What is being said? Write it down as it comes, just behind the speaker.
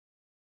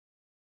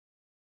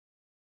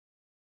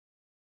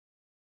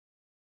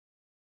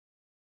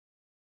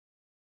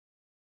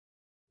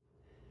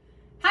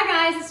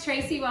guys, it's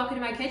Tracy. Welcome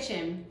to my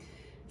kitchen.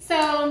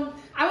 So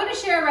I want to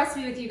share a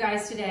recipe with you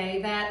guys today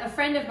that a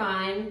friend of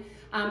mine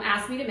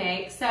asked me to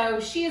make. So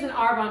she is an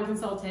Arbonne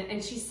consultant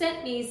and she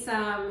sent me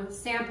some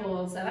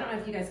samples of, I don't know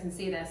if you guys can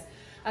see this,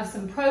 of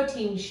some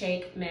protein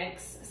shake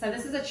mix. So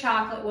this is a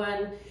chocolate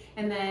one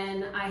and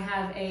then I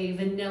have a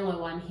vanilla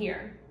one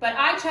here. But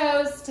I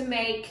chose to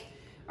make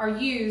or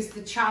use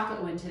the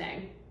chocolate one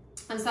today.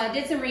 So I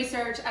did some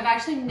research. I've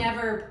actually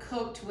never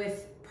cooked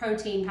with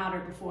protein powder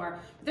before.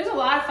 But there's a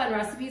lot of fun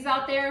recipes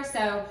out there.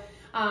 So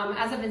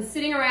as I've been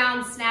sitting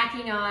around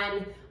snacking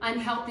on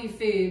unhealthy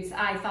foods,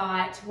 I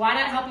thought, why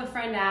not help a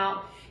friend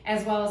out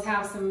as well as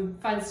have some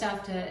fun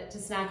stuff to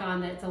snack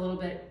on that's a little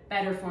bit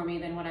better for me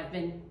than what I've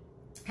been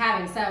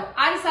having. So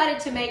I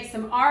decided to make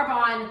some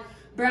Arbonne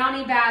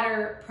Brownie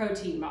Batter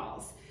Protein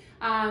balls.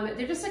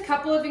 They're just a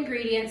couple of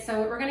ingredients.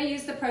 So we're gonna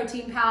use the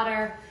protein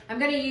powder. I'm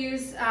gonna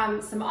use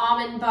some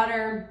almond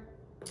butter,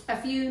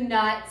 a few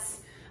nuts,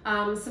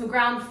 some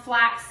ground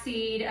flax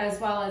seed as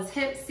well as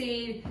hemp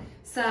seed,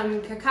 some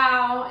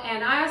cacao,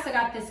 and I also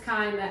got this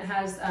kind that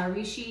has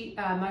reishi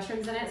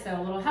mushrooms in it, so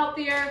a little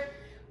healthier.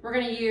 We're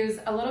gonna use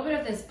a little bit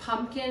of this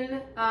pumpkin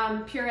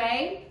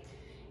puree,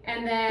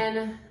 and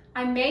then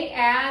I may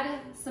add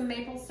some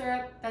maple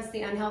syrup. That's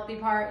the unhealthy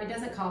part. It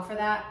doesn't call for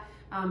that,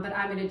 but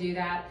I'm gonna do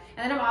that.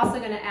 And then I'm also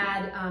gonna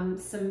add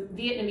some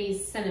Vietnamese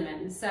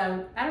cinnamon.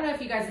 So I don't know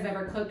if you guys have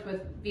ever cooked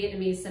with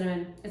Vietnamese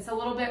cinnamon. It's a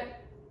little bit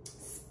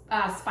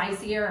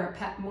spicier or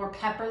more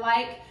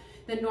pepper-like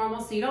than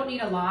normal, so you don't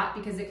need a lot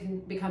because it can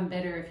become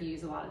bitter if you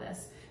use a lot of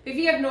this. But if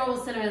you have normal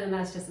cinnamon, then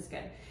that's just as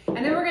good. And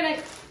then we're gonna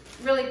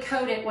really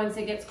coat it once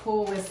it gets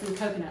cool with some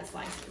coconut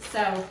slices.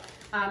 So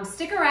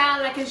stick around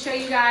and I can show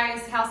you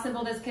guys how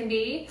simple this can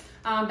be,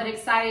 but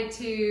excited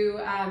to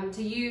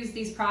use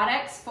these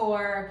products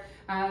for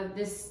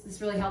this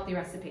really healthy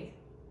recipe.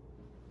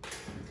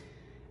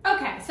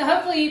 Okay, so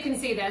hopefully you can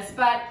see this,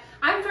 but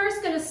I'm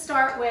first gonna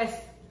start with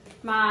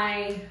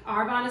my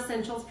Arbonne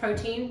Essentials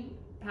protein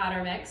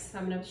powder mix.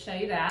 I'm gonna show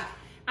you that.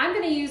 I'm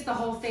gonna use the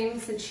whole thing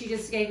since she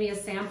just gave me a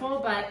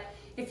sample, but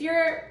if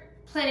you're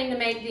planning to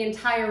make the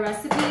entire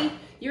recipe,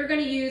 you're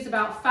gonna use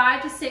about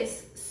 5 to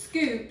 6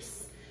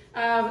 scoops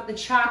of the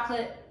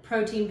chocolate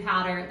protein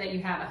powder that you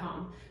have at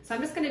home. So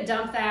I'm just gonna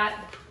dump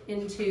that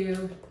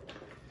into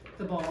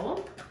the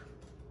bowl.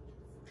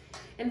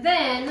 And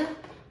then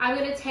I'm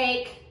gonna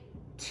take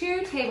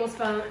 2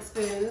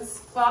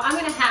 tablespoons, well, I'm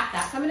gonna half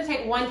that. So I'm gonna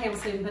take 1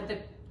 tablespoon, but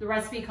the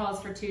recipe calls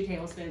for 2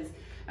 tablespoons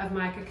of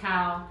my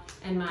cacao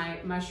and my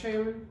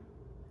mushroom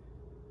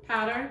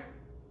powder.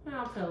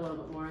 I'll put a little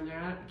bit more in there.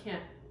 It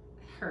can't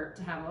hurt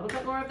to have a little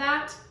bit more of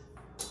that.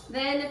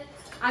 Then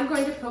I'm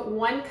going to put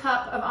 1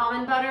 cup of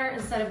almond butter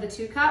instead of the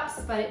 2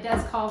 cups, but it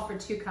does call for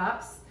 2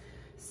 cups.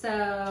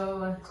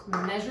 So I'm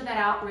gonna measure that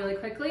out really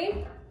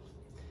quickly.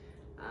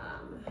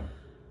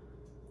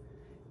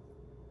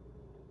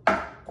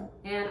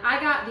 And I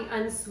got the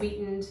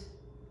unsweetened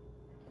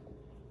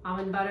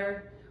almond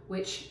butter,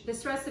 which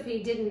this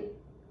recipe didn't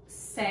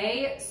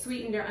say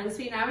sweetened or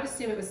unsweetened. I would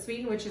assume it was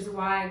sweetened, which is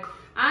why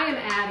I am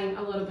adding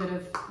a little bit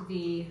of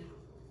the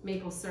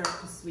maple syrup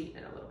to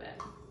sweeten it a little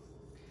bit.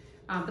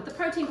 But the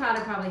protein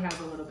powder probably has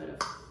a little bit of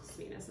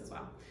sweetness as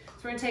well.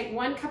 So we're gonna take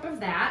 1 cup of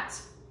that.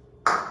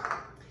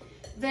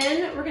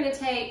 Then we're gonna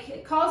take,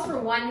 it calls for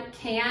 1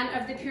 can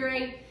of the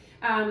puree,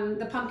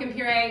 the pumpkin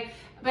puree.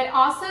 But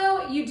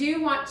also, you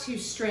do want to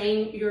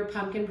strain your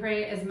pumpkin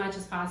puree as much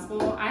as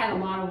possible. I had a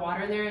lot of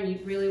water in there and you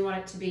really want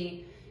it to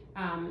be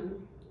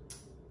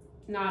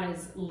not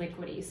as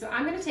liquidy. So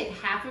I'm gonna take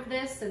half of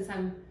this since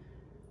I'm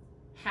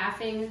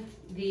halving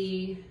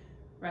the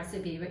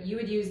recipe, but you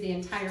would use the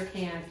entire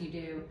can if you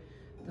do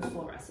the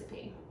full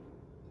recipe.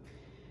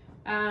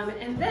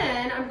 And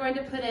then I'm going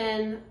to put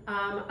in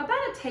about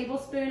a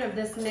tablespoon of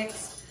this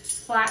mixed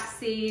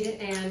flaxseed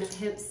and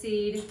hemp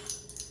seed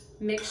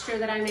mixture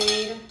that I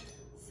made.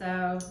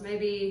 So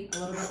maybe a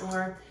little bit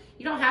more.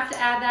 You don't have to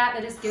add that,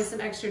 but just gives some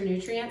extra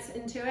nutrients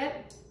into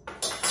it.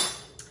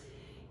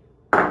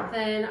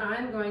 Then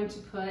I'm going to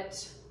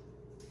put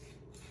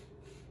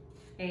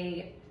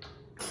I'm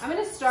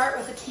gonna start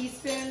with a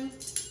teaspoon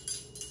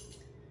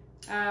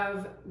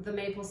of the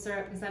maple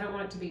syrup because I don't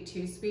want it to be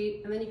too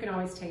sweet, and then you can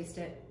always taste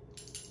it.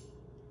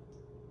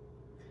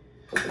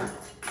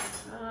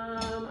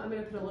 I'm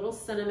gonna put a little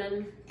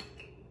cinnamon,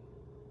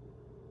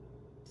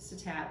 just a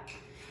tad.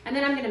 And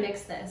then I'm gonna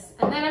mix this.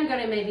 And then I'm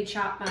gonna maybe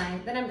chop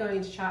my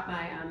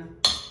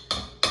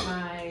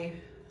my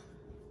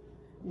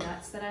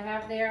nuts that I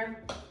have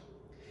there.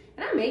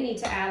 And I may need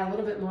to add a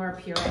little bit more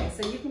puree.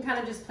 So you can kind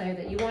of just play with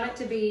it. You want it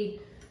to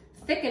be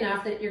thick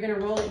enough that you're gonna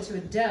roll it into a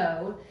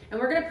dough. And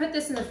we're gonna put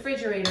this in the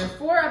refrigerator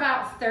for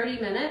about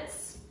 30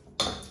 minutes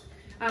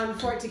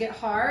for it to get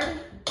hard.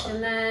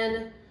 And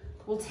then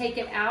we'll take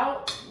it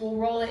out, we'll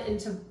roll it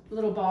into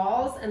little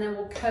balls, and then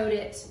we'll coat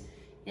it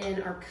in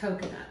our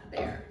coconut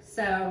there.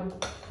 So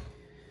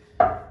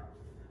if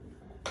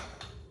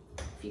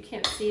you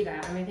can't see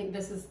that, I mean, I think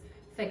this is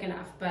thick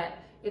enough, but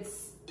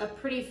it's a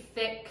pretty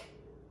thick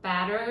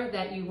batter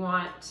that you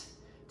want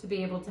to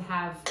be able to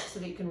have so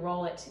that you can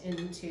roll it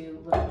into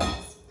little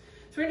balls.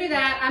 So we're gonna do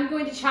that. I'm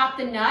going to chop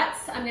the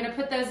nuts. I'm gonna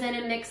put those in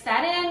and mix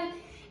that in.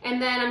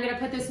 And then I'm gonna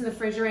put this in the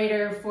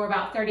refrigerator for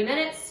about 30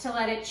 minutes to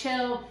let it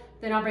chill.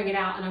 Then I'll bring it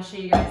out and I'll show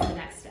you guys the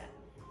next step.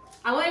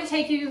 I wanted to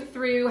take you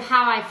through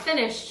how I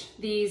finished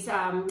these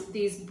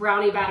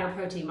brownie batter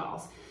protein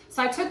balls.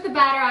 So I took the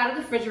batter out of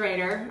the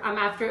refrigerator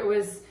after it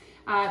was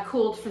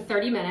cooled for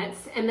 30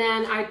 minutes. And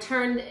then I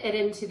turned it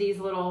into these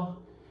little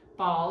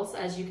balls,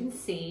 as you can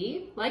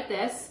see, like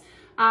this.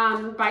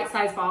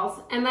 Bite-sized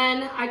balls. And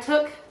then I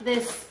took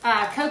this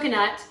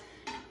coconut,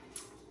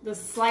 the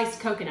sliced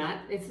coconut,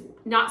 it's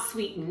not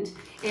sweetened,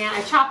 and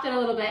I chopped it a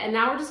little bit, and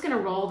now we're just gonna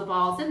roll the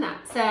balls in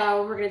that.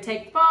 So we're gonna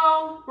take the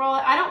ball, roll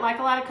it. I don't like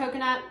a lot of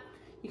coconut.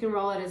 You can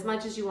roll it as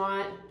much as you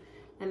want,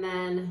 and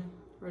then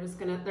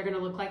they're gonna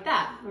look like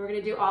that. And we're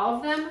gonna do all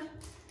of them,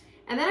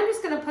 and then I'm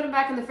just gonna put them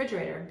back in the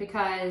refrigerator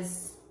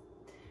because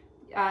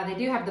they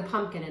do have the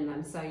pumpkin in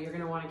them, so you're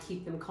gonna wanna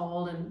keep them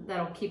cold, and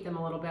that'll keep them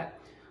a little bit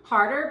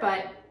harder.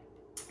 But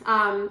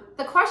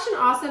the question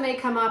also may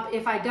come up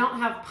if I don't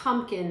have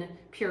pumpkin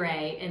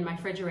puree in my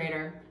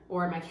refrigerator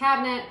or in my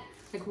cabinet,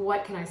 like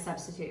what can I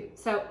substitute?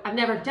 So I've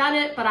never done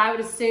it, but I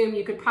would assume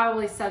you could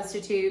probably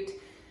substitute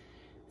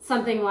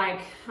something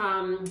like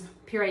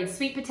pureed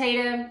sweet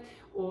potato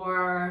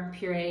or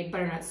pureed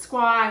butternut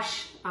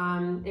squash.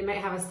 It might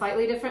have a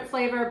slightly different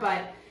flavor,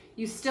 but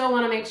you still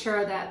want to make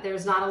sure that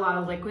there's not a lot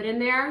of liquid in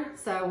there.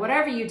 So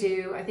whatever you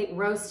do, I think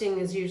roasting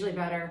is usually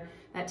better.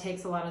 That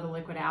takes a lot of the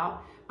liquid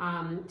out.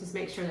 Just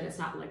make sure that it's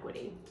not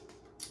liquidy.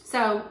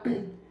 So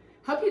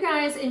hope you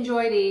guys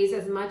enjoy these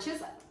as much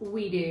as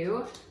we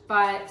do,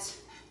 but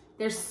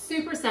they're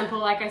super simple.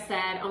 Like I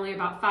said, only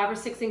about 5 or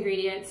 6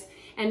 ingredients,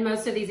 and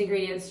most of these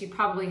ingredients you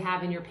probably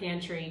have in your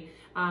pantry,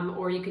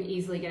 or you can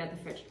easily get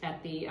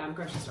at the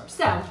grocery store.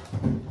 So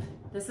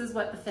this is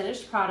what the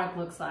finished product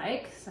looks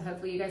like. So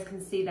hopefully you guys can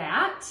see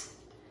that.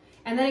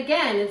 And then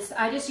again,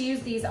 I just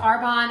use these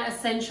Arbonne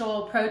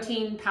Essential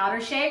Protein Powder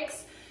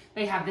Shakes.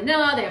 They have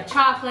vanilla, they have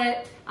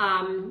chocolate.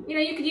 You know,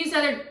 you could use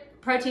other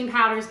protein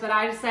powders, but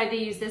I decided to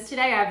use this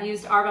today. I've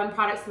used Arbonne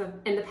products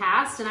in the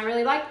past, and I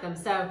really like them.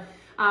 So,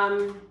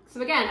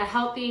 so again, a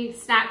healthy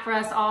snack for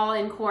us all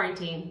in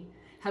quarantine.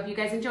 Hope you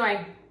guys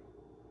enjoy.